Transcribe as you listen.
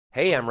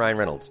Hey, I'm Ryan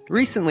Reynolds.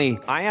 Recently,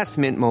 I asked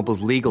Mint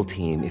Mobile's legal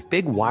team if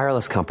big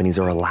wireless companies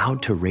are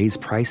allowed to raise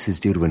prices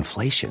due to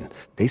inflation.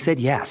 They said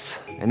yes.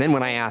 And then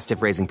when I asked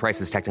if raising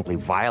prices technically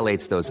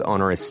violates those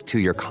onerous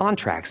two-year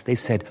contracts, they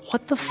said,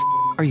 "What the f***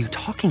 are you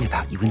talking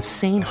about, you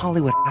insane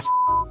Hollywood ass?"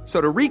 So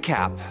to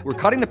recap, we're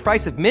cutting the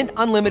price of Mint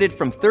Unlimited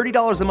from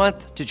 $30 a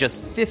month to just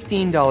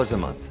 $15 a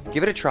month.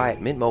 Give it a try at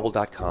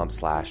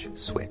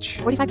mintmobile.com/switch.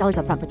 $45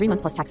 up front for 3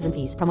 months plus taxes and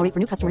fees. Promo rate for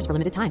new customers for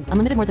limited time.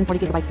 Unlimited more than 40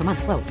 gigabytes per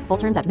month. Slows full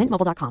terms at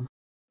mintmobile.com.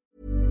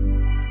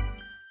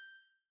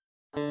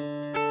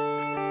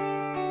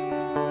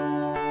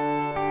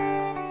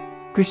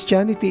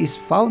 Christianity is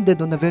founded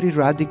on a very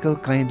radical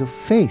kind of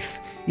faith.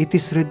 It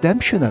is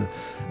redemptional.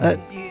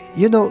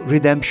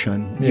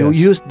 Redemption. Yes. You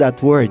used that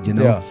word,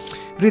 Yeah.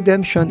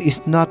 Redemption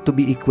is not to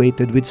be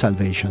equated with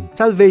salvation.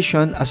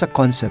 Salvation as a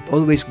concept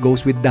always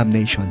goes with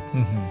damnation.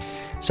 Mm-hmm.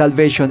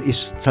 Salvation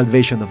is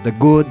salvation of the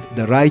good,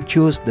 the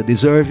righteous, the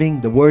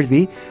deserving, the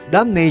worthy.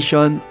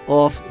 Damnation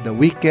of the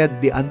wicked,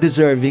 the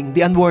undeserving,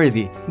 the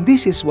unworthy.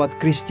 This is what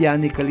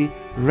Christianity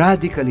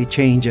radically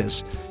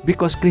changes,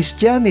 because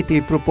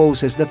Christianity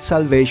proposes that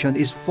salvation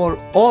is for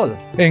all,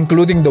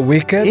 Including the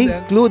wicked?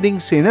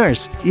 including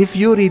sinners. If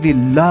you really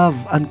love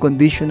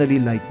unconditionally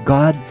like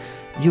God,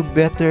 you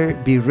better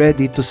be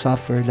ready to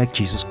suffer like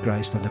Jesus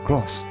Christ on the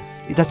cross.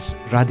 That's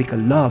radical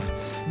love,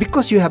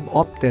 because you have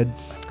opted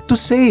to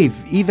save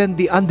even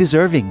the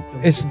undeserving.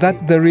 Is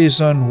that the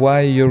reason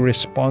why your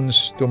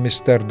response to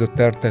Mr.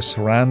 Duterte's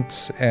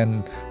rants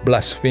and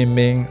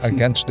blaspheming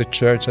against the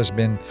church has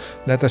been,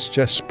 let us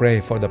just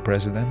pray for the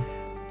president?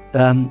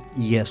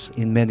 Yes,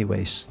 in many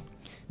ways,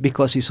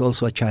 because he's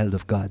also a child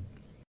of God.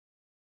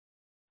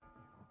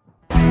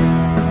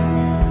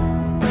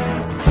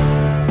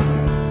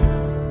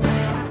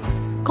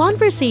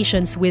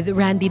 Conversations with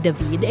Randy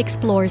David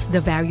explores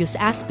the various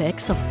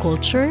aspects of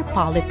culture,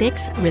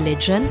 politics,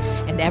 religion,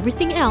 and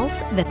everything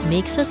else that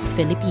makes us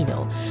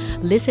Filipino.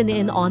 Listen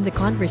in on the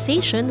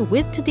conversation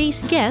with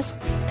today's guest,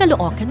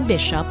 Caloocan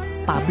Bishop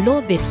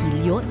Pablo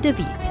Virgilio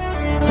David.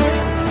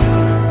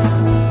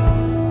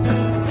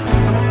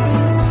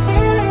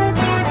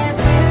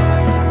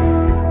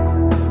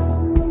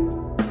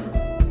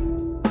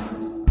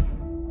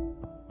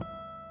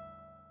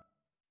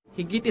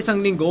 Higit isang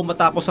linggo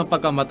matapos ang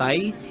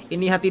pagkamatay,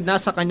 inihatid na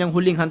sa kanyang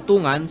huling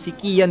hantungan si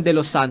Kian de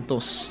los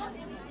Santos.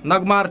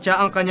 Nagmarcha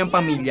ang kanyang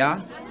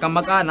pamilya,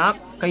 kamag-anak,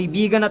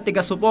 kaibigan at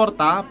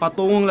tiga-suporta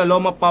patungong La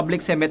Loma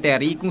Public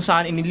Cemetery kung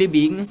saan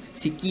inilibing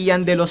si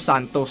Kian de los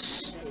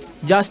Santos.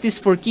 Justice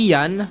for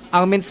Kian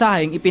ang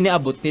mensaheng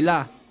ipiniabot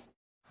nila.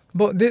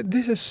 But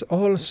this is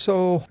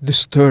also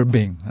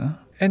disturbing. Huh?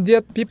 And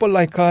yet people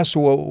like us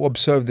who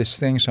observe these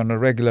things on a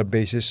regular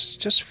basis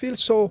just feel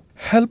so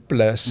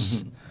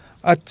helpless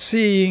at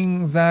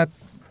seeing that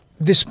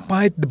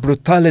despite the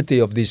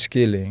brutality of these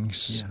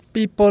killings,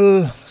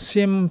 people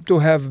seem to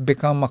have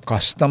become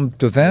accustomed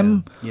to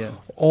them,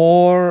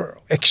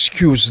 or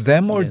excuse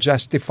them, or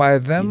justify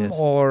them,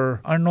 or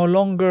are no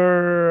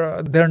longer,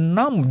 they're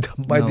numbed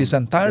by this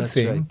entire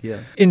thing. Right,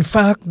 In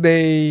fact,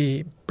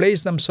 they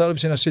place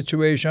themselves in a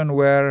situation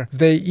where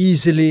they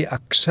easily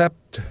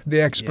accept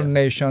the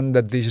explanation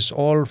that this is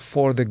all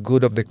for the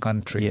good of the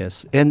country.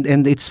 Yes,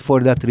 and it's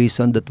for that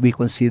reason that we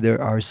consider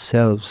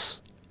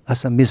ourselves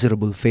as a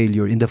miserable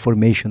failure in the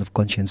formation of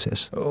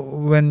consciences.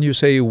 When you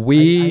say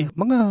we...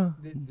 Mga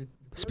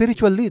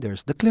spiritual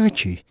leaders, the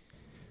clergy.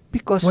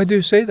 Because Why do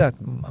you say that,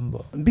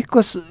 Mambo?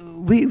 Because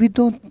we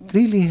don't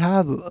really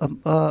have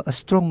a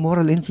strong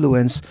moral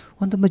influence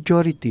on the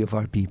majority of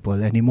our people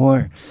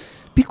anymore.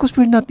 Because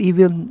we're not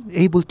even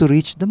able to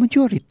reach the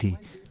majority.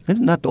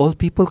 And not all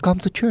people come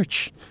to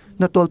church.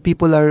 Not all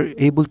people are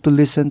able to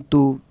listen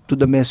to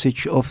the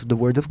message of the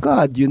Word of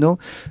God.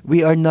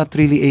 We are not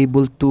really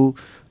able to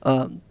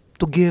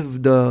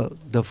give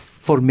the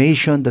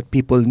formation that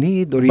people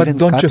need, or But even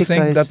don't you catechize.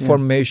 think that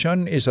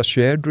formation is a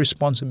shared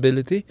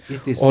responsibility?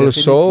 It is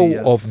also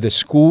definitely, of the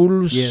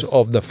schools,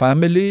 of the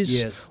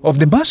families, of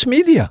the mass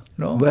media.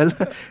 No? Well,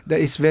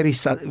 it's very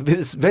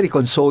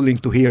consoling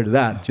to hear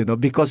that,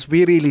 because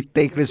we really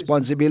take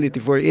responsibility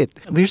for it.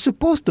 We're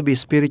supposed to be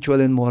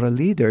spiritual and moral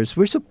leaders.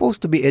 We're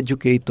supposed to be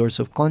educators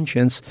of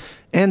conscience.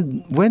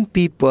 And when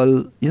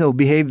people,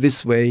 behave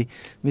this way,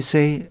 we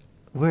say,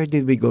 where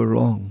did we go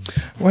wrong?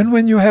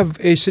 When you have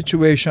a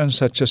situation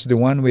such as the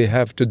one we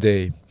have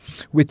today,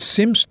 which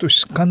seems to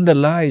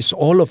scandalize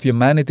all of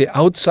humanity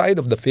outside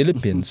of the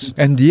Philippines,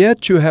 and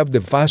yet you have the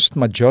vast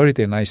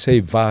majority, and I say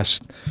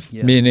vast,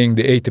 meaning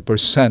the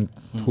 80%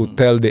 who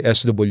tell the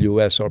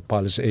SWS or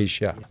Pulse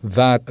Asia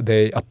that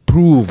they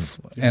approve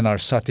and are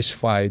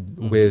satisfied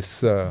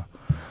with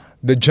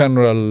the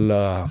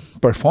general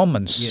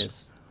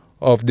performance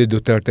of the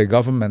Duterte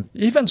government.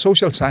 Even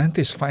social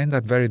scientists find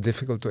that very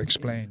difficult to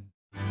explain.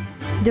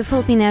 The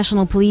Philippine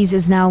National Police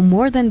is now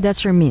more than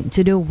determined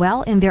to do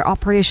well in their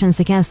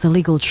operations against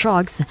illegal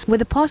drugs, with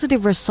the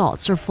positive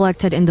results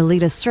reflected in the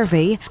latest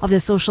survey of the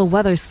Social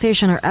Weather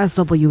Station, or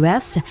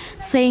SWS,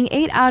 saying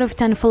 8 out of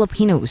 10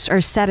 Filipinos are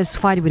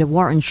satisfied with the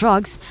war on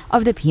drugs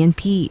of the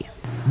PNP.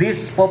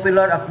 This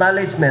popular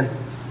acknowledgement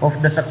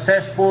of the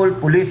successful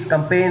police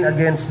campaign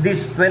against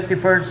this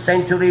 21st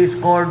century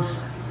scourge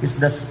is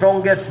the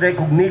strongest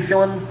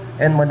recognition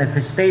and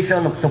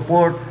manifestation of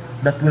support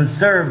that will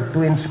serve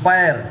to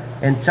inspire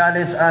and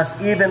challenge us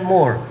even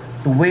more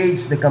to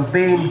wage the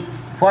campaign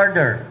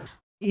further.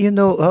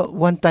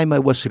 One time I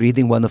was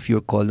reading one of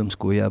your columns,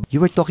 Kuya. You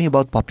were talking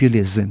about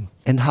populism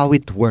and how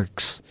it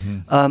works.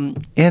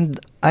 And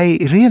I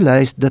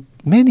realized that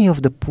many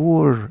of the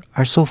poor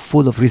are so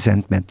full of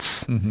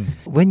resentments.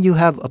 When you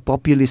have a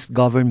populist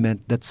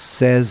government that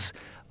says,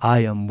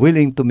 I am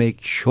willing to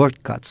make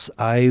shortcuts,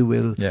 I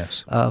will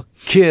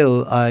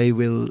kill, I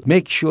will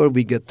make sure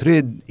we get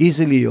rid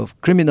easily of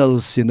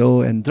criminals,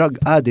 and drug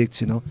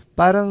addicts,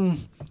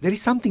 parang there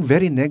is something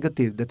very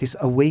negative that is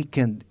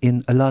awakened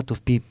in a lot of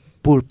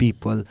poor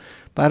people.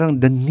 Parang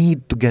the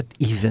need to get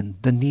even,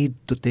 the need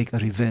to take a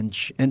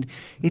revenge. And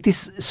it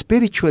is,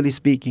 spiritually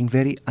speaking,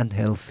 very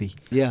unhealthy.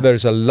 Yeah.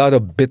 There's a lot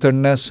of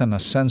bitterness and a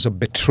sense of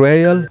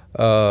betrayal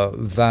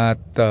that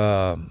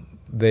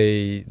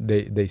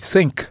they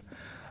think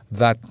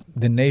that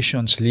the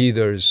nation's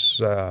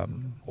leaders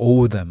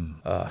owe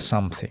them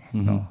something.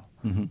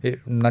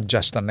 Not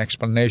just an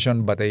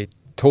explanation, but a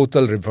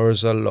total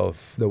reversal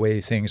of the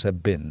way things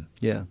have been.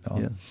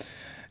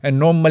 And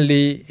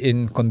normally,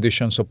 in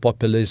conditions of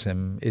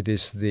populism, it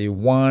is the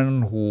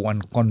one who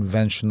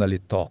unconventionally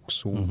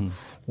talks,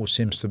 who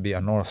seems to be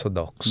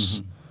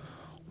unorthodox,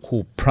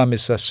 who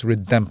promises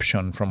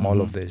redemption from all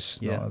of this,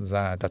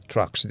 that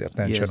attracts the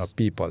attention of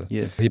people.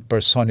 He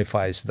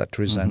personifies that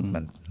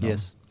resentment.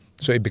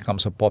 So he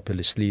becomes a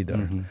populist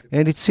leader.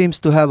 And it seems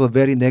to have a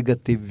very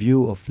negative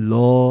view of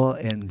law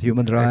and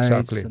human rights.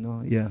 Exactly.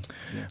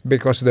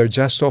 Because they're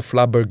just so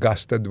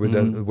flabbergasted with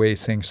the way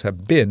things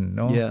have been.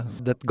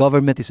 That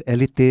government is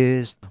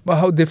elitist. But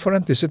how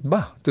different is it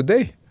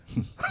today?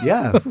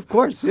 Of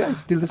course.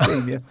 It's still the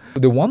same.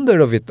 The wonder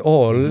of it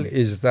all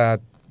is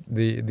that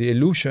the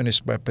illusion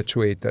is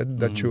perpetuated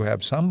that you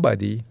have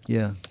somebody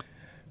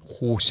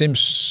who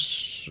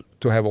seems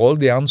to have all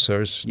the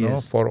answers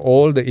for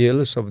all the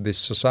ills of this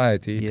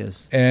society.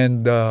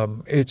 And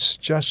it's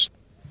just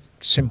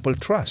simple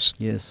trust.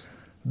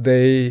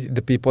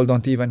 The people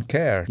don't even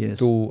care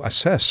to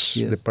assess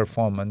the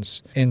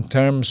performance in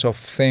terms of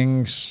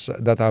things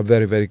that are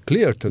very, very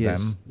clear to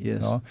them,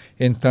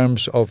 in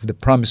terms of the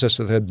promises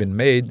that have been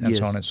made and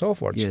so on and so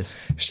forth.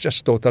 It's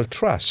just total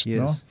trust.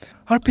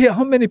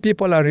 How many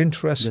people are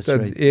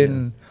interested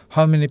in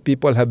how many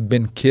people have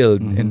been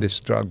killed in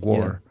this drug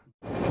war?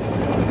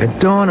 At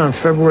dawn on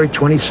February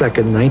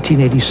 22nd,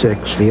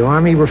 1986, the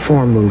Army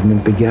Reform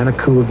Movement began a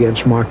coup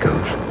against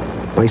Marcos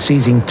by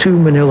seizing 2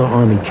 Manila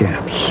Army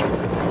camps.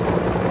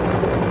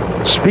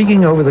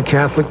 Speaking over the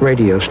Catholic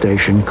radio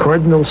station,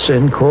 Cardinal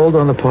Sin called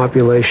on the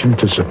population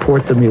to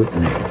support the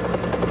mutiny.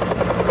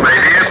 My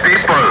dear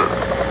people,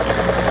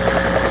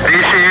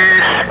 this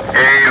is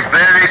a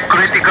very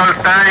critical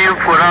time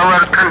for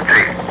our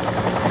country.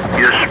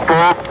 You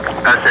spoke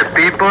as a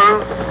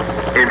people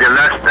in the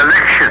last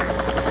election,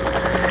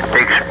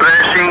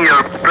 expressing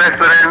your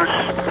preference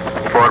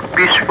for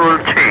peaceful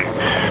change.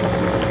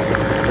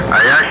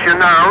 I ask you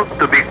now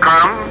to be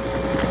calm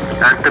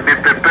and to be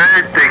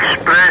prepared to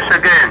express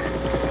again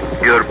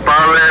your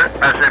power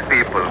as a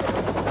people.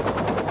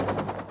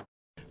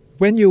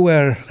 When you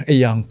were a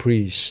young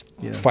priest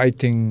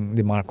fighting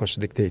the Marcos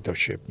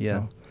dictatorship,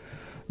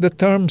 the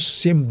terms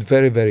seemed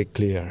very, very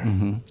clear.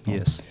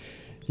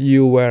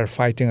 You were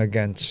fighting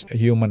against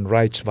human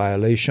rights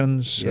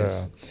violations.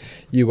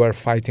 You were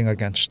fighting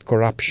against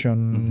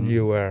corruption.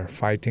 You were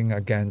fighting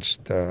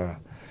against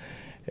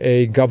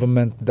a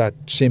government that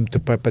seemed to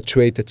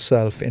perpetuate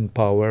itself in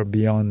power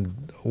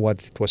beyond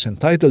what it was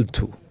entitled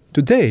to.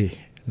 Today,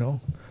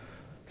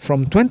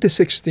 from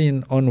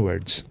 2016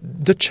 onwards,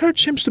 the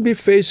church seems to be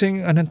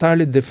facing an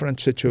entirely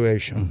different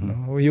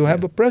situation. You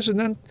have a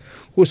president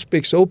who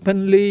speaks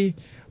openly,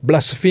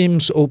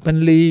 blasphemes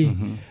openly,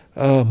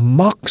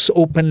 mocks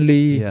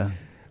openly,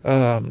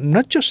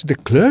 not just the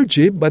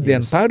clergy, but the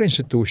entire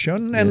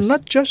institution, and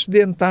not just the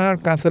entire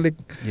Catholic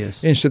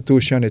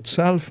institution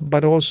itself,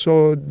 but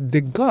also the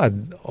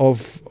God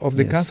of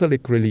the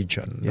Catholic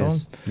religion.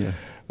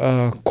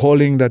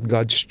 Calling that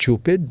God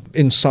stupid,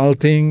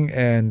 insulting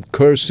and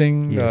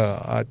cursing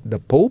at the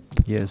Pope,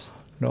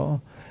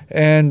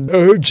 and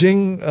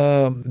urging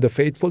the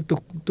faithful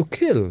to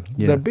kill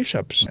their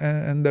bishops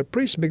and their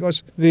priests,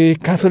 because the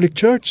Catholic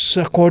Church,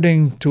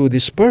 according to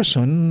this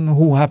person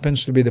who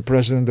happens to be the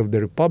President of the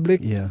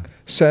Republic,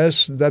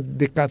 says that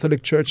the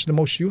Catholic Church is the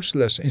most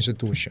useless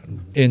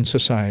institution in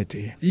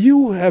society.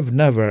 You have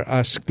never,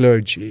 as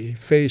clergy,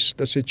 faced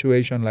a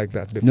situation like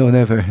that before. No,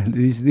 never.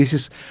 This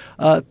is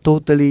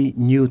totally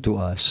new to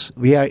us.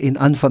 We are in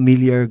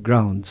unfamiliar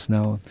grounds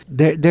now.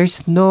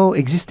 There's no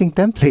existing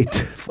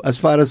template as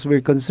far as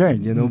we're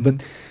concerned, but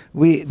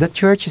the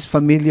church is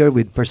familiar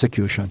with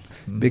persecution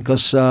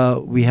because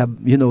we have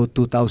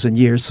 2,000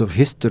 years of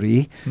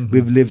history.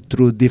 We've lived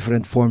through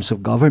different forms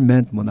of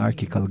government,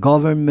 monarchical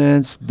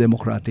governments,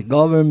 democratic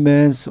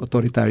governments,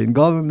 authoritarian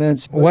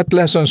governments. What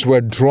lessons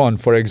were drawn,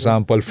 for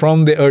example,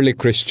 from the early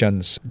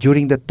Christians?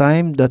 During the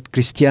time that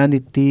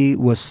Christianity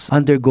was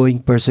undergoing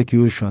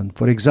persecution,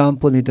 for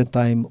example, in the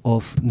time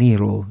of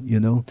Nero,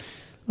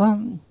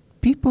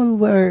 people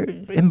were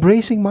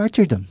embracing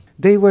martyrdom.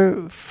 They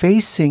were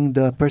facing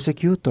the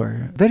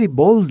persecutor very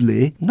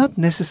boldly, not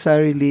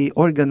necessarily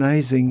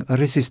organizing a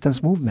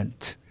resistance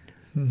movement.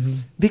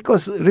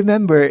 Because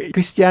remember,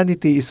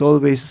 Christianity is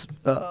always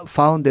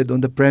founded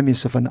on the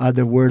premise of an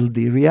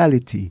otherworldly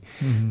reality.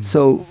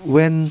 So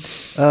when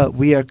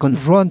we are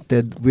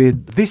confronted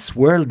with this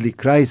worldly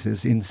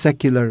crisis in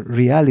secular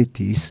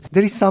realities,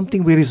 there is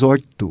something we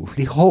resort to,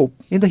 the hope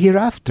in the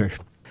hereafter.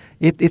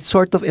 It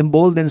sort of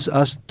emboldens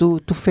us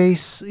to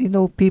face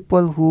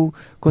people who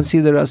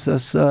consider us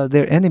as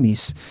their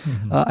enemies.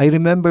 I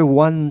remember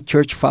one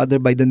church father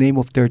by the name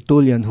of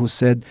Tertullian who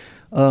said,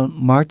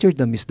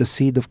 martyrdom is the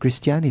seed of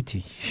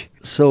Christianity.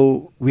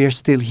 So we are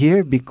still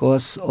here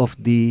because of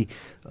the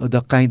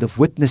kind of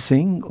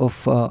witnessing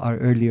of our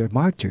earlier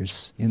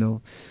martyrs.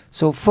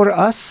 So for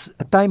us,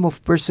 a time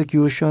of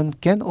persecution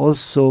can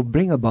also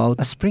bring about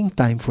a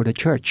springtime for the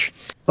church.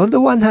 On the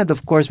one hand,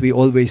 of course, we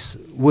always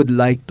would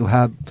like to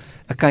have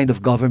a kind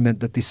of government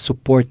that is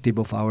supportive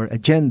of our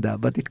agenda,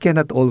 but it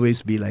cannot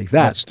always be like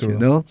that. That's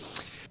true.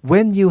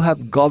 When you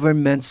have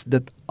governments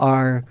that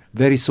are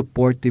very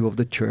supportive of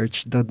the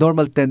church, the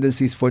normal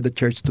tendency is for the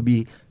church to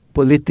be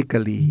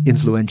politically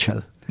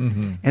influential.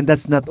 And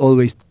that's not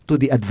always to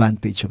the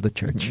advantage of the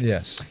church.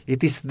 Yes.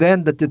 It is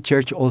then that the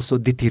church also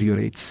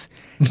deteriorates.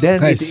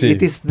 Then see.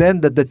 It is then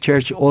that the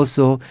church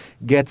also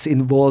gets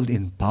involved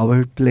in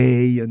power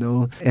play,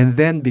 And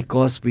then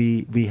because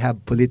we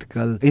have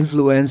political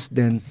influence,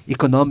 then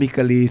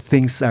economically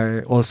things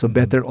are also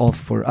better off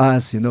for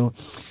us,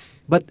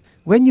 But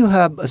when you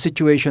have a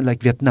situation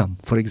like Vietnam,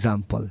 for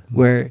example,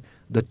 where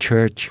the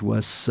church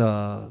was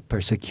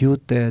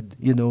persecuted,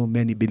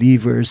 many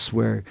believers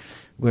were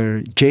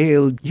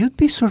jailed, you'd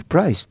be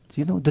surprised.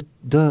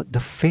 The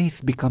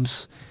faith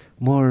becomes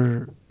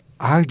more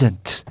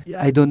ardent.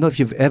 I don't know if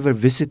you've ever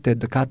visited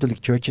the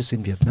Catholic churches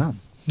in Vietnam.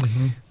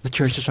 The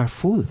churches are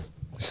full.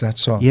 Is that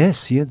so?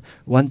 Yes.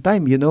 One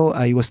time,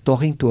 I was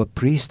talking to a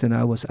priest and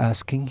I was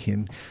asking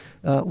him,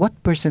 what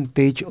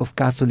percentage of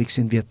Catholics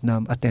in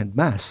Vietnam attend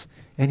Mass?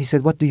 And he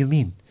said, what do you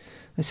mean?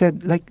 I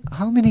said, like,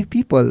 how many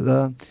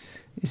people?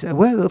 He said,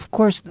 well, of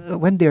course,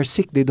 when they're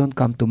sick, they don't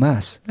come to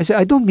Mass. I said,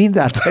 I don't mean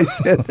that. I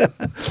said,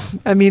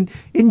 I mean,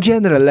 in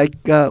general, like,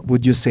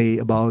 would you say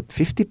about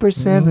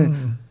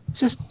 50%? He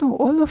says, no,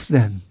 all of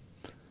them.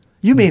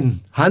 You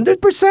mean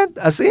 100%?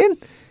 As in?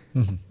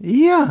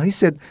 Yeah. He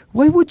said,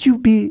 why would you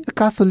be a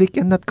Catholic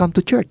and not come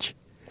to church?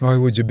 Why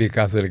would you be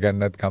Catholic and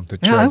not come to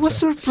church? Yeah, I was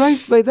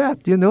surprised by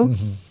that,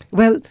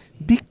 Well,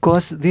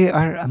 because they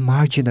are a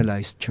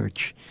marginalized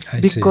church,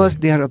 because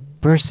they are a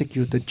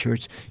persecuted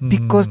church,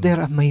 because they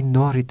are a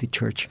minority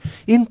church.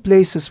 In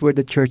places where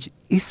the church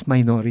is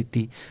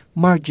minority,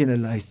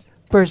 marginalized,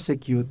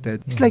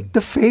 persecuted, it's like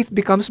the faith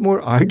becomes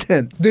more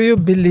ardent. Do you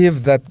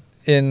believe that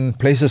in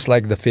places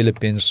like the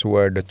Philippines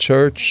where the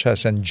church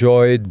has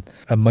enjoyed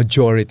a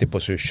majority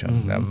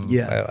position,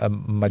 a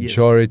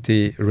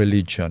majority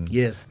religion.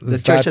 Yes, the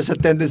church has a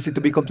tendency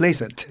to be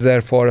complacent.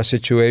 Therefore, a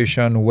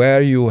situation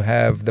where you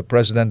have the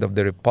President of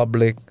the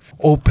Republic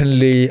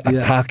openly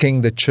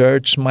attacking the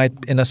church might,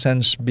 in a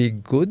sense, be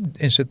good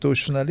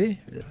institutionally?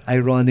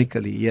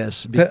 Ironically,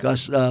 yes,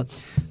 because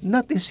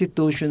not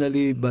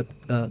institutionally, but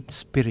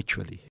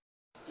spiritually.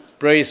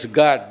 Praise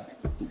God.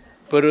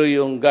 Pero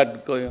yung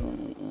God ko,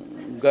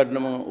 yung God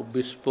ng mga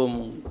obispo,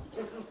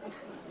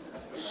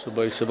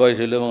 sabay-sabay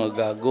sila mga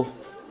gago.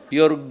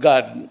 Your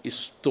God is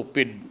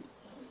stupid.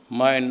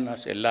 Mine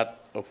has a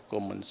lot of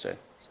common sense.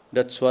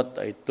 That's what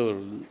I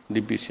told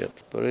the bishop.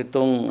 Pero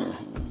itong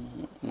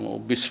mga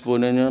obispo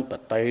ninyo,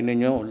 patayin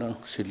ninyo,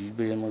 walang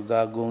silbi yung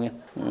mga gagong yan.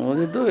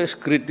 What they do is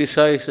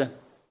criticize.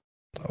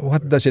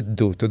 What does it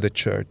do to the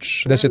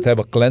church? Does it have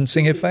a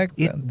cleansing effect?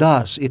 It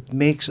does. It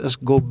makes us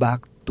go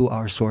back to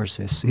our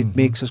sources. It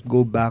makes us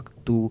go back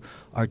to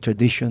our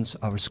traditions,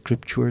 our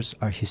scriptures,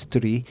 our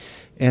history,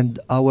 and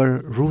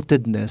our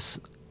rootedness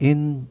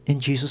in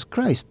Jesus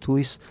Christ, who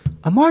is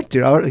a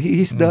martyr.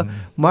 He's the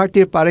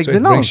martyr par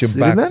excellence. So it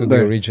brings you back to the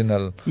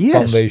original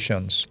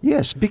foundations.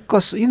 Yes,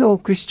 because,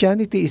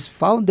 Christianity is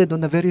founded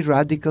on a very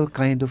radical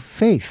kind of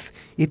faith.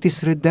 It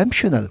is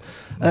redemptional.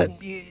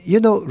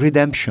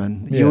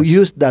 Redemption, you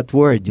used that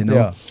word,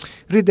 Yeah.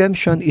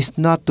 Redemption is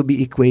not to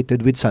be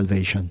equated with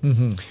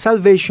salvation.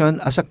 Salvation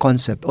as a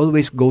concept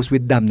always goes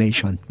with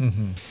damnation.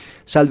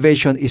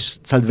 Salvation is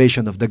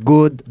salvation of the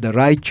good, the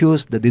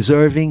righteous, the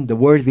deserving, the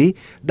worthy.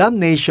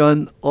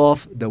 Damnation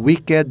of the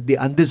wicked, the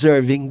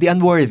undeserving, the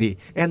unworthy.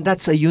 And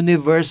that's a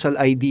universal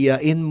idea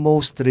in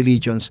most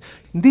religions.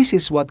 This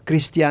is what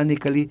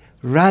Christianity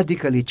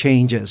radically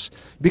changes,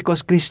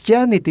 because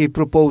Christianity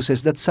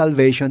proposes that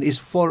salvation is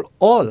for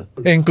all.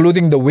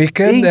 Including the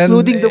wicked,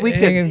 including the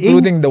wicked,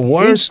 including the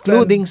worst,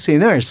 including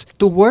sinners.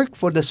 To work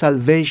for the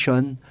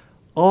salvation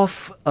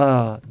of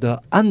the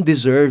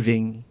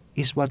undeserving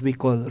is what we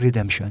call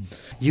redemption.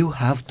 You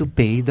have to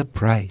pay the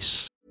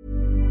price.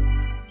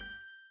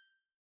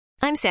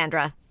 I'm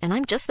Sandra, and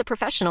I'm just the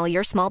professional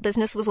your small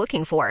business was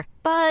looking for.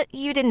 But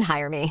you didn't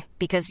hire me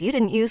because you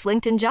didn't use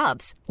LinkedIn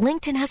Jobs.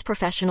 LinkedIn has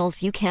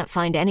professionals you can't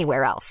find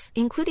anywhere else,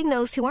 including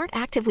those who aren't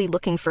actively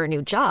looking for a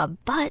new job,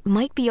 but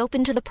might be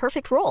open to the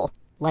perfect role,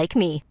 like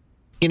me.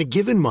 In a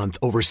given month,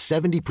 over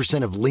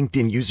 70% of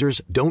LinkedIn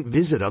users don't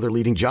visit other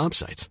leading job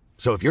sites.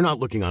 So if you're not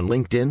looking on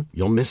LinkedIn,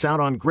 you'll miss out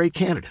on great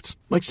candidates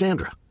like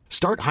Sandra.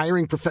 Start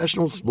hiring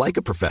professionals like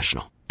a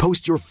professional.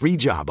 Post your free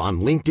job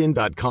on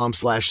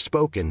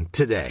linkedin.com/spoken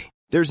today.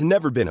 There's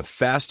never been a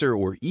faster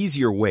or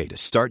easier way to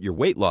start your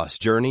weight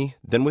loss journey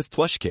than with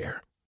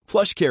PlushCare.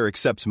 PlushCare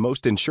accepts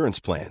most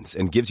insurance plans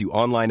and gives you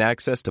online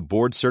access to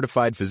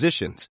board-certified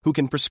physicians who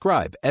can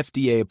prescribe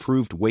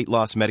FDA-approved weight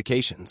loss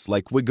medications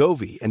like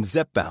Wegovy and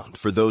Zepbound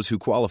for those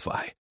who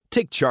qualify.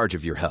 Take charge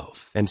of your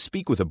health and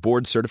speak with a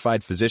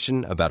board-certified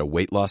physician about a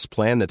weight loss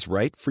plan that's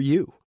right for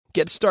you.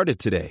 Get started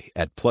today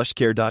at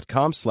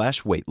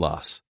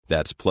plushcare.com/weightloss.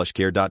 That's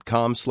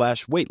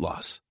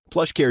plushcare.com/weightloss.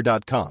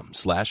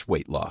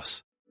 plushcare.com/weightloss.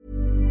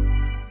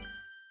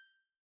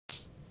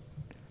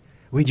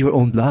 With your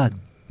own blood.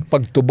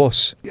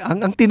 Pagtubos.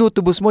 Ang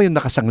tinutubos mo yung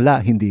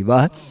nakasangla, hindi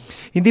ba?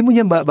 Hindi mo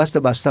yan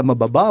basta-basta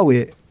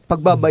mababawi.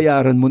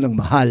 Pagbabayaran mo ng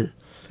mahal.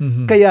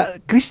 Mm-hmm.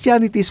 Kaya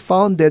Christianity is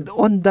founded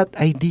on that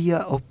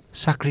idea of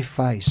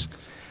sacrifice.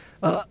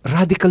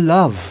 Radical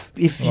love.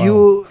 If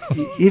you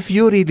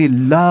really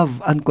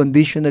love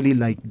unconditionally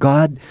like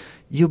God,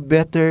 you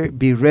better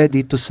be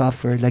ready to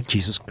suffer like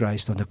Jesus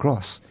Christ on the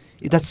cross.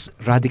 That's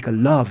radical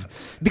love,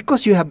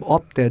 because you have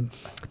opted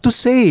to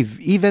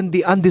save even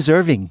the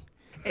undeserving.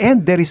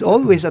 And there is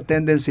always a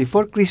tendency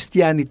for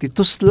Christianity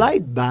to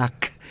slide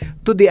back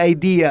to the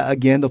idea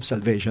again of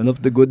salvation,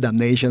 of the good,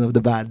 damnation of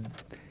the bad.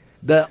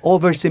 The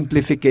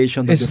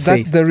oversimplification of the faith. Is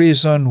that the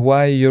reason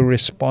why your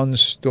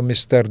response to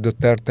Mr.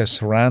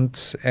 Duterte's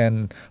rants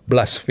and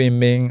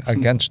blaspheming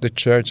against the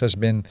church has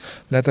been,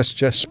 let us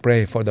just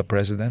pray for the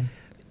president?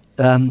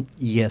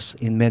 Yes,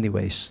 in many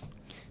ways.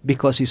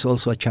 Because he's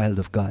also a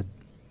child of God.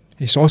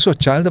 He's also a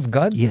child of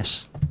God?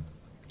 Yes.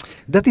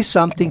 That is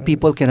something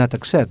people cannot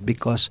accept,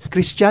 because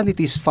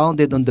Christianity is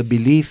founded on the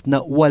belief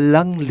na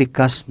walang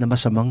likas na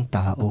masamang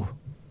tao.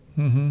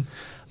 Mm-hmm.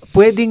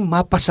 Pwedeng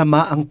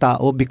mapasama ang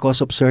tao because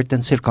of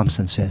certain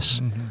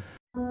circumstances. Mm-hmm.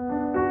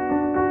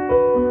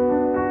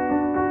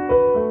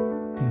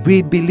 We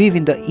believe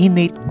in the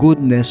innate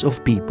goodness of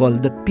people,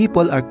 that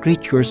people are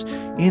creatures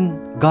in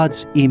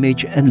God's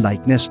image and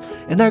likeness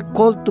and are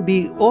called to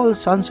be all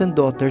sons and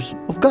daughters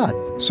of God.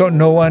 So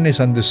no one is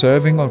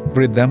undeserving of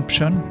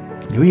redemption?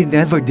 We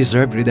never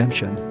deserve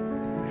redemption.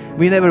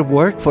 We never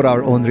work for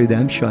our own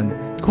redemption.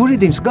 Who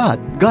redeems God?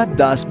 God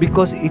does,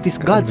 because it is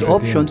God's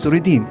option to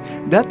redeem.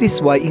 That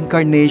is why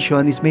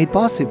incarnation is made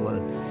possible.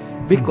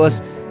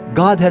 Because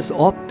God has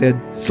opted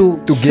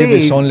to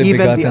save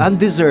even the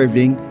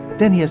undeserving,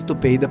 then He has to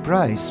pay the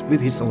price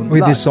with His own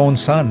blood. With His own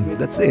Son.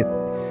 That's it.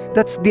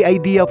 That's the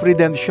idea of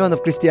redemption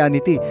of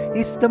Christianity.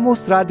 It's the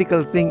most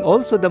radical thing,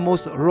 also the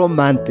most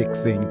romantic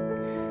thing.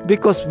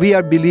 Because we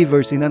are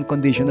believers in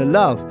unconditional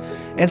love.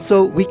 And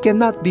so we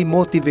cannot be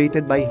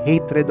motivated by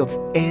hatred of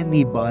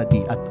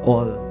anybody at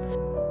all.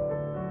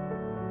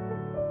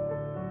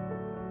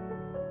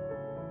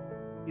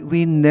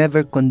 We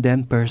never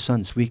condemn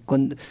persons. We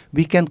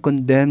can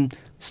condemn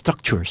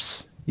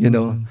structures.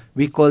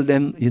 We call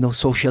them,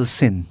 social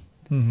sin.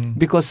 Mm-hmm.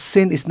 Because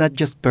sin is not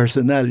just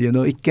personal,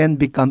 it can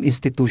become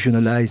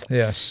institutionalized.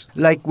 Yes.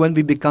 Like when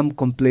we become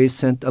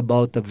complacent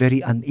about a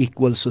very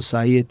unequal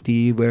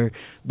society where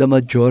the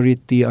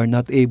majority are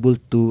not able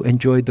to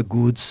enjoy the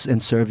goods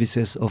and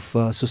services of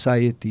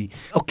society.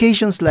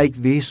 Occasions like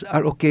this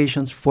are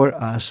occasions for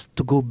us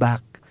to go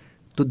back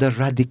to the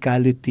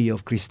radicality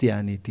of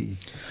Christianity.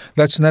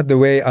 That's not the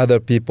way other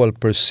people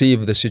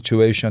perceive the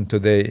situation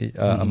today,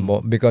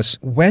 because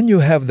when you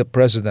have the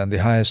president,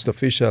 the highest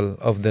official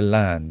of the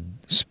land,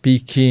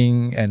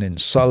 speaking and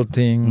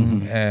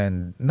insulting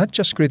and not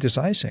just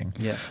criticizing,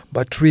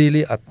 but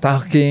really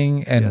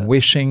attacking and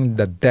wishing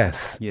the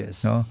death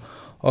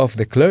of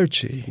the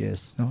clergy.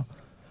 Yes.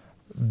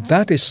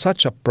 That is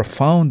such a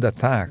profound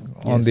attack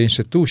on the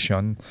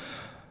institution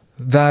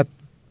that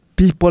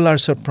people are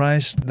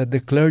surprised that the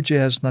clergy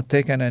has not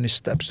taken any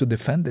steps to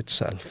defend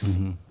itself.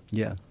 Mm-hmm.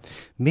 Yeah.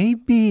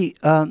 Maybe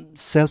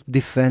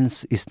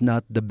self-defense is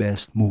not the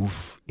best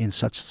move in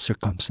such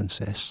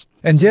circumstances.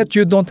 And yet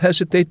you don't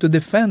hesitate to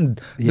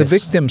defend the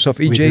victims of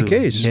EJ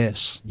case.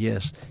 Yes.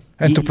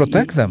 And to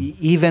protect them.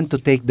 Even to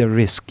take the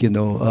risk,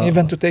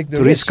 Even to take the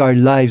to risk risk. our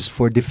lives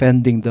for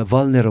defending the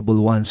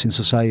vulnerable ones in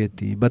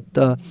society. But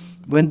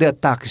when the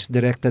attack is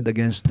directed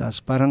against us,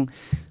 parang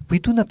we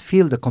do not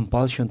feel the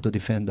compulsion to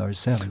defend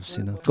ourselves,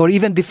 or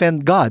even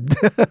defend God,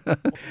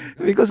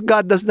 because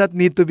God does not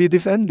need to be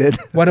defended.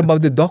 What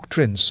about the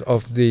doctrines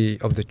of the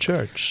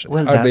church?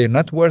 Well, Are they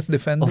not worth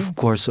defending? Of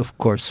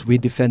course, we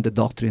defend the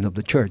doctrine of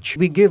the church.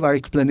 We give our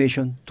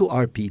explanation to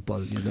our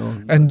people,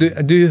 And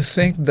do you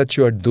think that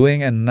you are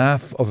doing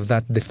enough of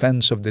that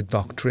defense of the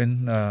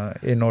doctrine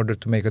in order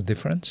to make a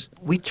difference?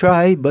 We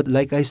try, but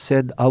like I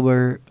said,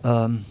 our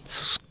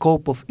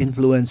scope of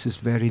influence is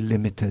very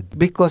limited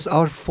because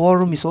our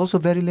forum is also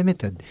very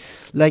limited.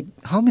 Like,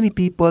 how many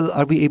people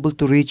are we able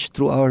to reach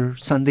through our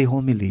Sunday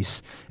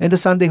homilies? And the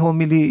Sunday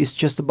homily is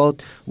just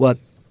about,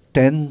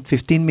 10,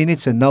 15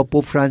 minutes, and now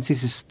Pope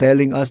Francis is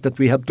telling us that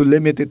we have to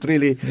limit it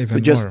really Even to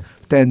just more.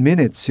 10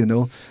 minutes,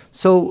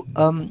 So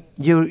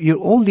your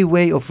only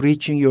way of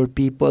reaching your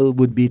people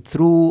would be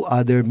through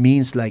other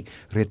means like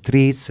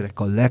retreats,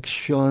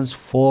 recollections,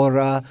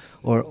 fora,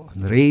 or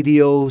on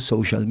radio,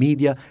 social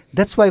media.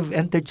 That's why I've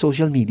entered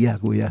social media,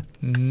 Kuya.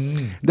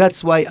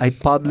 That's why I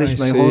publish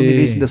my see.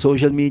 homilies in the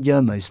social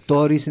media, my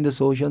stories in the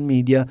social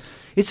media.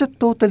 It's a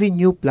totally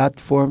new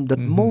platform that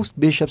most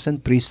bishops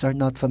and priests are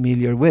not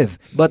familiar with.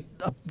 But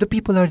the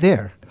people are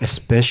there,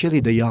 especially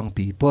the young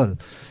people.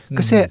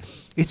 Kasi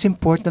it's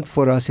important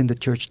for us in the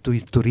church to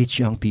reach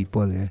young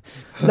people.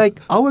 Like,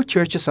 our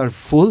churches are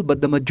full, but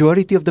the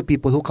majority of the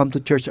people who come to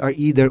church are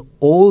either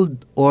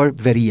old or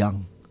very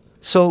young.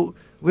 So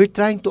we're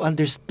trying to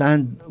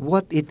understand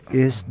what it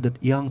is that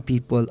young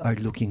people are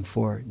looking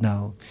for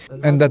now.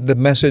 And that the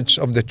message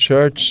of the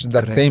church,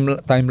 that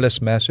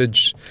timeless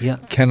message, Yeah.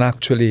 can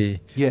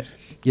actually Yeah.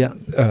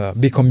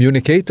 be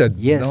communicated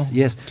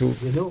Yes.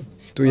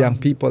 to young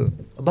people.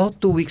 About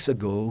 2 weeks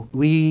ago,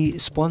 we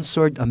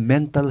sponsored a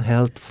mental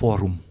health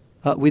forum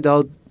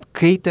without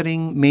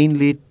catering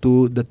mainly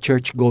to the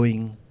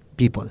church-going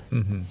people.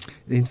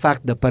 In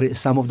fact,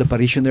 some of the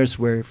parishioners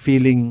were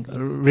feeling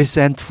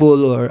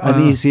resentful or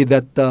uneasy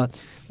that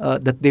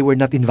they were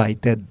not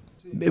invited.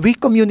 We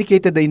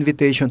communicated the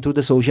invitation through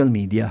the social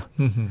media.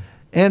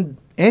 And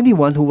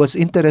anyone who was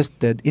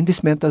interested in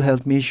this mental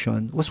health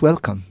mission was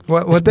welcome.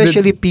 What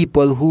Especially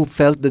people who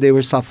felt that they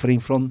were suffering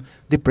from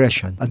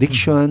depression,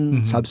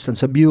 addiction,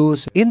 substance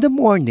abuse. In the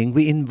morning,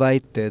 we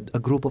invited a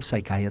group of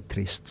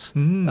psychiatrists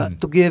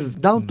to give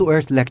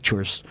down-to-earth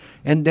lectures.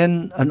 And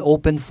then an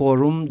open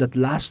forum that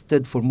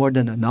lasted for more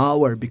than an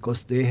hour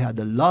because they had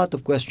a lot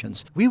of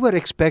questions. We were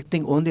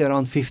expecting only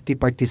around 50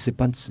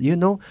 participants.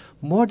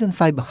 More than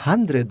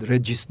 500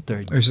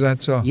 registered. Is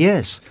that so?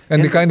 Yes.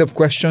 And the kind of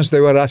questions they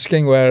were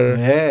asking were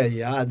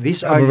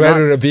These are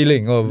very not,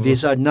 revealing of...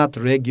 These are not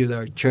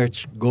regular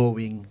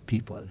church-going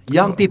people.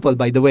 Young people,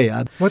 by the way.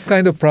 What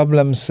kind of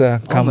problems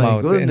come my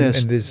out in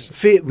goodness. this?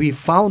 We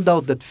found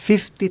out that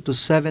 50 to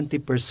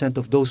 70%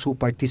 of those who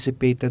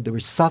participated, they were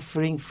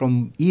suffering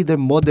from either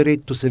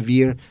moderate to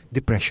severe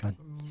depression.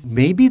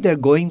 Maybe they're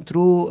going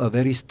through a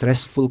very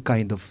stressful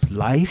kind of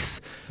life.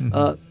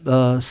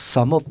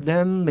 Some of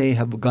them may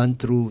have gone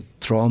through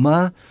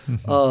trauma.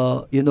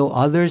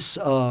 Others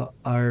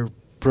are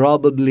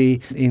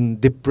probably in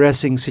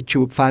depressing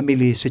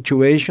family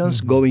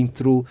situations, going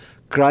through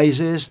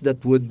crisis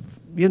that would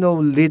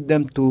lead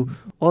them to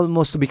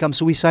almost to become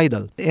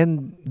suicidal.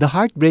 And the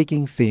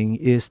heartbreaking thing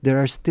is there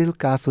are still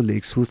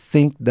Catholics who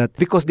think that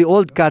because the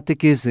old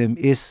catechism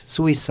is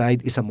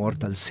suicide is a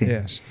mortal sin.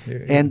 Yes.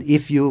 And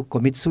if you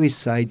commit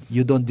suicide,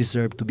 you don't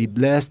deserve to be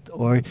blessed,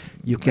 or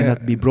you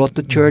cannot be brought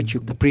to church.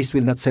 The priest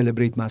will not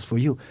celebrate Mass for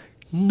you.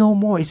 No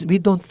more. We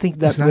don't think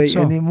that way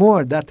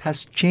anymore. That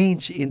has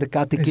changed in the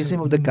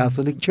Catechism of the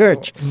Catholic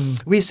Church.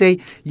 We say,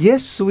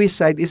 yes,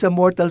 suicide is a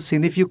mortal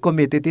sin if you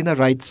commit it in a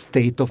right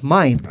state of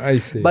mind. I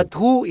see. But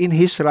who in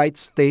his right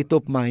state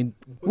of mind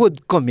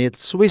would commit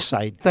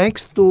suicide?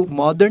 Thanks to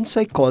modern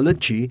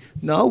psychology,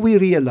 now we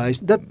realize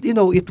that,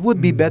 it would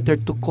be better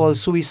to call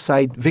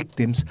suicide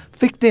victims,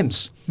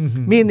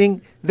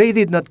 meaning they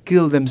did not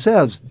kill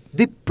themselves.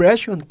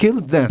 Depression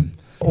killed them.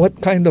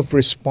 What kind of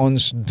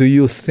response do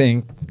you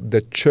think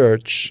the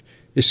church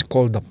is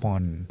called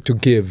upon to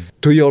give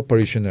to your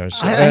parishioners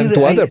and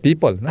to other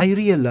people? No? I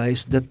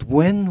realize that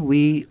when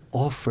we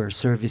offer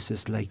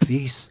services like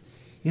these,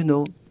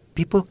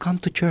 people come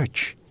to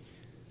church.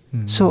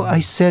 So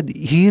I said,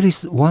 here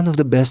is one of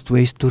the best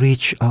ways to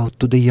reach out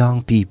to the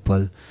young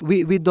people.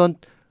 We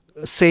don't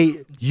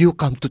say, you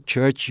come to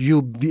church,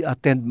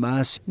 attend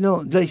Mass.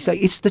 No,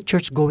 it's the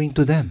church going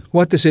to them.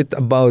 What is it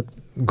about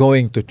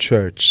going to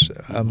church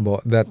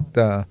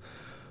that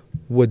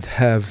would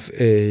have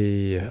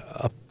a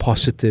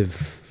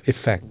positive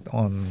effect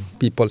on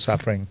people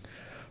suffering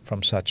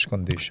from such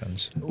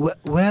conditions?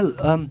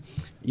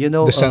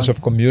 The sense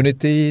of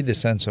community, the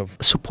sense of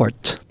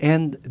support,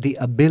 and the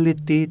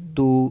ability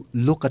to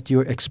look at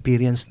your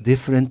experience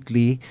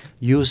differently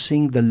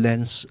using the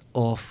lens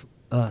of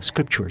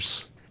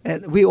scriptures.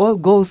 And we all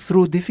go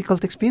through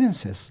difficult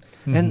experiences.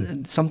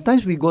 And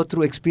sometimes we go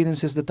through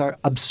experiences that are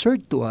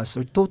absurd to us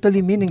or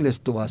totally meaningless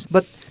to us.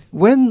 But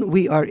when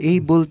we are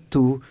able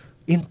to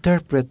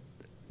interpret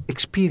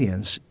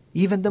experience,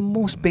 even the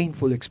most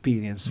painful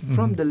experience,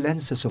 from the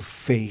lenses of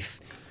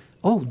faith,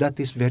 that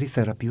is very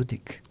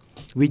therapeutic.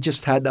 We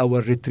just had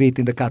our retreat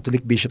in the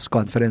Catholic Bishops'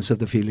 Conference of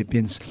the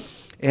Philippines.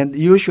 And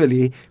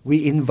usually,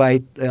 we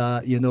invite,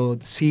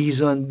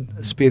 seasoned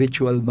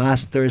spiritual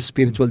masters,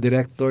 spiritual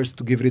directors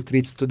to give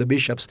retreats to the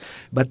bishops.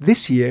 But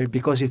this year,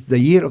 because it's the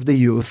year of the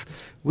youth,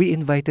 we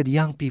invited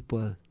young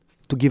people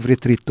to give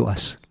retreat to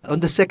us.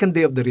 On the second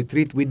day of the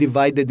retreat, we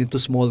divided into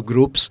small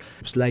groups.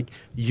 It's like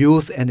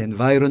youth and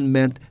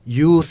environment,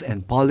 youth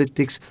and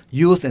politics,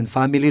 youth and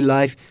family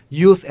life,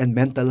 youth and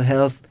mental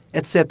health,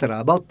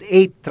 etc. About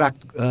 8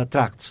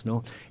 tracts,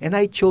 no? And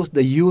I chose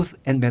the youth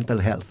and mental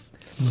health.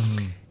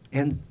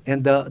 And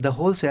the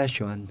whole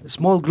session, a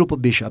small group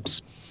of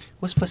bishops,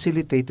 was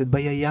facilitated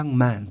by a young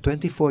man,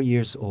 24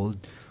 years old,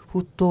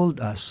 who told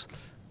us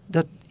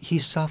that he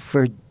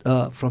suffered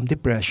from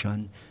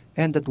depression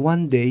and that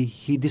one day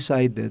he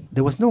decided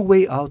there was no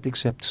way out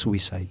except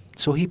suicide.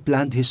 So he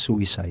planned his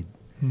suicide.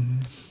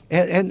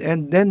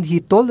 And then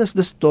he told us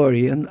the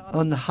story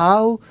on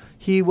how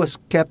he was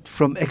kept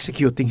from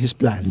executing his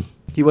plan.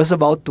 He was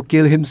about to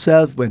kill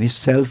himself when his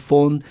cell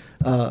phone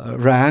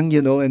rang,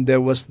 and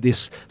there was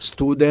this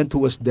student who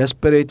was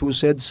desperate who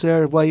said,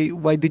 "Sir,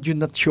 why did you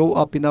not show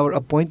up in our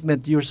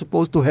appointment? You're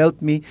supposed to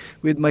help me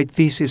with my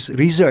thesis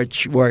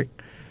research work."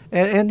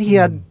 And he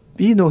had,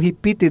 he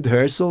pitied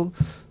her, so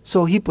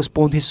he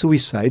postponed his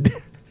suicide.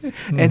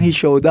 And he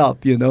showed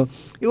up, It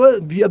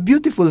was a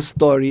beautiful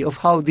story of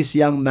how this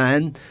young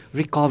man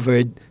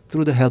recovered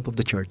through the help of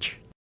the church.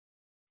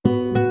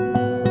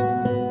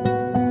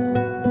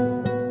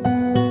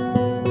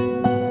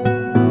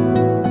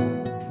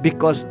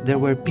 Because there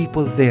were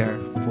people there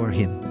for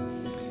him.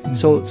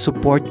 So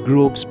support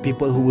groups,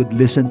 people who would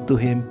listen to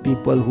him,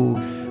 people who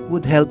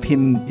would help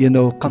him,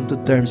 come to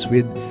terms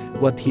with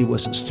what he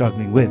was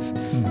struggling with.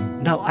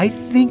 Now, I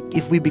think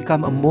if we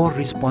become a more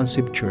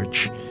responsive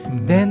church,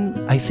 then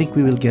I think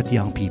we will get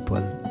young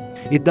people.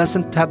 It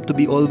doesn't have to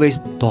be always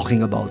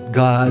talking about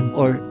God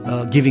or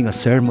giving a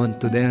sermon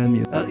to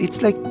them.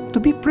 It's like to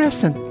be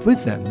present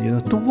with them,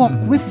 to walk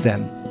with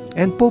them.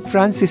 And Pope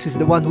Francis is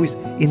the one who is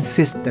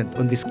insistent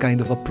on this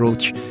kind of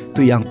approach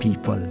to young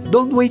people.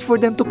 Don't wait for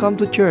them to come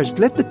to church.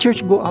 Let the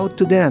church go out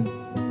to them.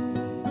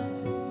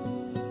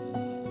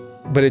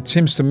 But it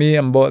seems to me,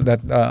 Ambo, that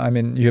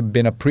you've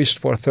been a priest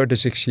for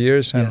 36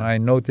 years, and I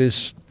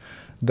noticed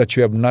that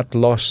you have not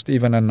lost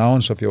even an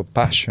ounce of your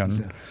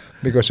passion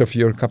because of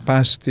your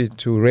capacity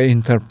to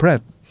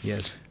reinterpret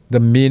the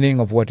meaning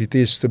of what it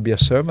is to be a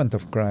servant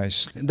of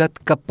Christ.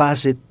 That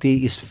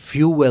capacity is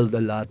fueled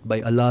a lot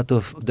by a lot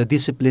of the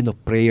discipline of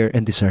prayer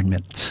and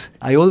discernment.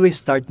 I always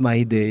start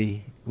my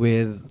day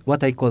with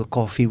what I call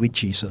coffee with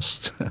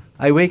Jesus.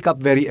 I wake up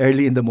very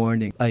early in the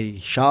morning. I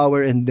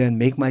shower and then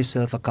make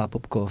myself a cup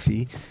of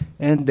coffee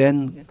and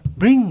then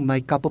bring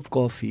my cup of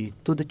coffee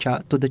to the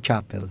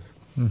chapel.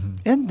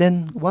 And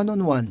then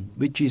one-on-one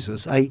with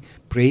Jesus, I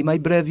pray my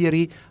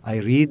breviary, I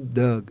read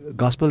the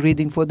gospel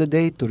reading for the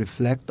day to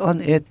reflect on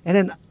it. And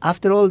then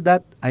after all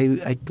that,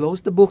 I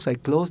close the books, I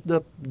close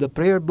the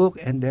prayer book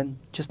and then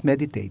just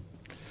meditate.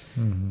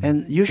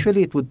 And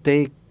usually it would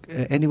take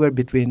anywhere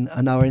between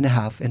an hour and a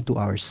half and 2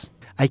 hours.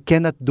 I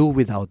cannot do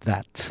without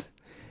that.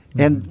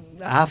 And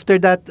after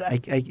that,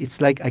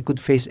 it's like I could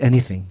face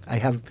anything. I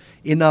have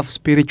enough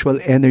spiritual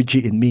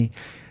energy in me.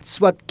 It's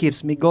what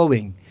keeps me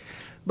going.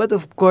 But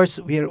of course,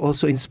 we are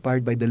also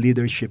inspired by the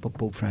leadership of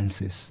Pope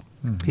Francis.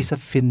 He's a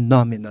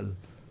phenomenal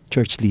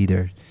church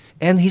leader.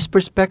 And his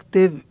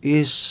perspective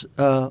is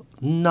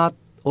not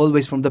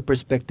always from the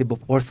perspective of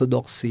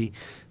orthodoxy,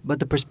 but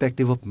the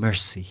perspective of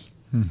mercy.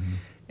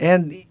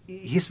 And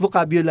his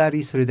vocabulary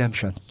is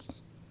redemption.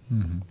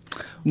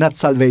 Not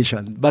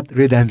salvation, but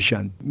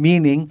redemption.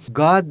 Meaning,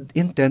 God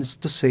intends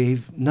to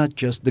save not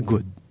just the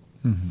good.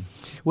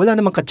 Wala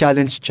namang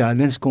ka-challenge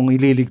kung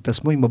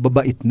ililigtas mo, yung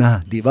mababait na,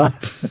 di ba?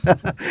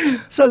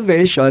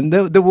 Salvation,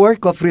 the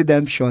work of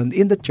redemption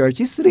in the church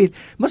is real.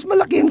 Mas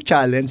malaki ang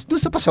challenge doon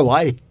sa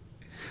pasaway.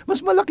 Mas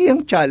malaki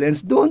ang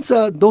challenge doon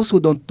sa those who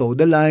don't toe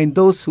the line,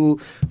 those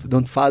who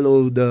don't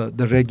follow the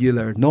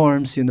regular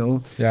norms,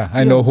 Yeah,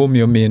 I know whom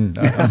you mean.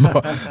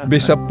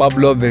 Bishop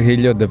Pablo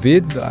Virgilio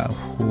David,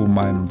 whom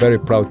I'm very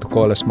proud to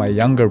call as my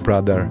younger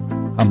brother,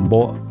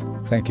 Ambo.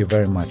 Thank you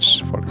very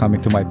much for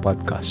coming to my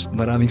podcast.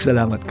 Maraming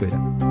salamat, Kuya.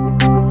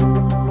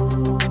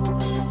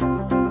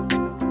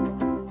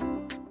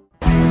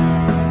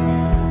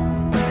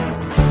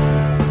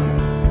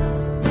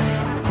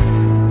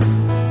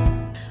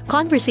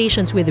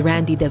 Conversations with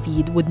Randy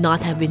David would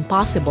not have been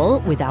possible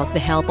without the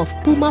help of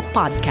Puma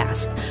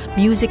Podcast,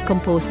 music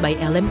composed by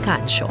LM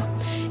Cancio.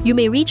 You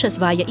may reach us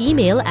via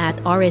email at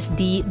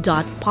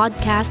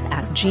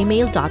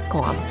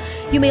rsd.podcast@gmail.com.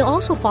 You may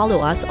also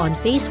follow us on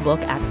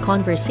Facebook at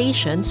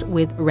Conversations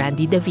with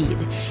Randy David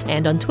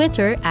and on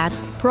Twitter at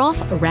Prof.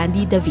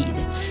 Randy David.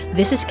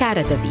 This is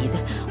Cara David,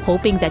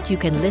 hoping that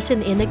you can listen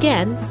in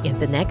again in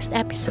the next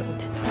episode.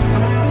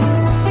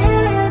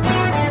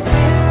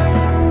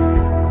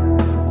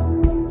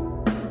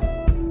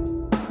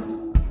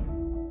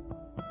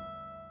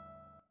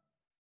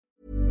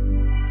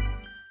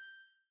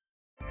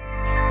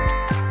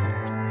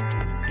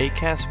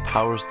 Acast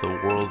powers the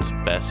world's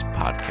best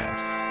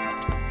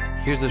podcasts.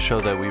 Here's a show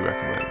that we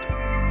recommend.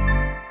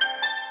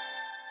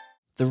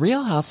 The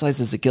Real Housewives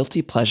is a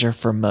guilty pleasure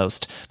for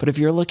most, but if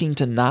you're looking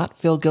to not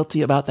feel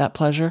guilty about that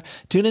pleasure,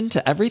 tune in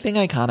to Everything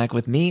Iconic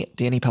with me,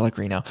 Danny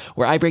Pellegrino,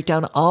 where I break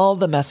down all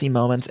the messy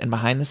moments and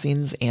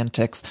behind-the-scenes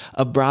antics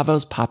of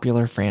Bravo's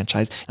popular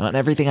franchise. And on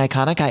Everything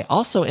Iconic, I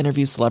also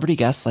interview celebrity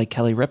guests like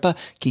Kelly Ripa,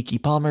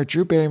 Keke Palmer,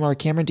 Drew Barrymore,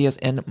 Cameron Diaz,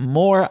 and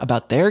more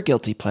about their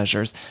guilty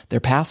pleasures, their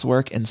past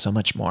work, and so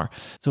much more.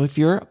 So if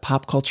you're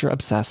pop culture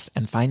obsessed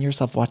and find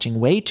yourself watching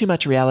way too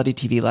much reality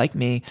TV like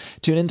me,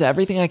 tune in to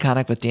Everything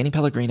Iconic with Danny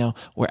Pellegrino,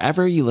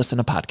 wherever you listen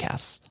to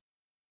podcasts.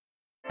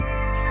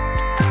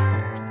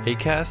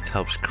 Acast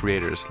helps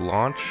creators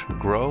launch,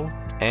 grow,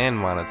 and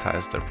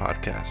monetize their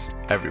podcasts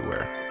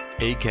everywhere.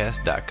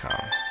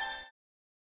 Acast.com.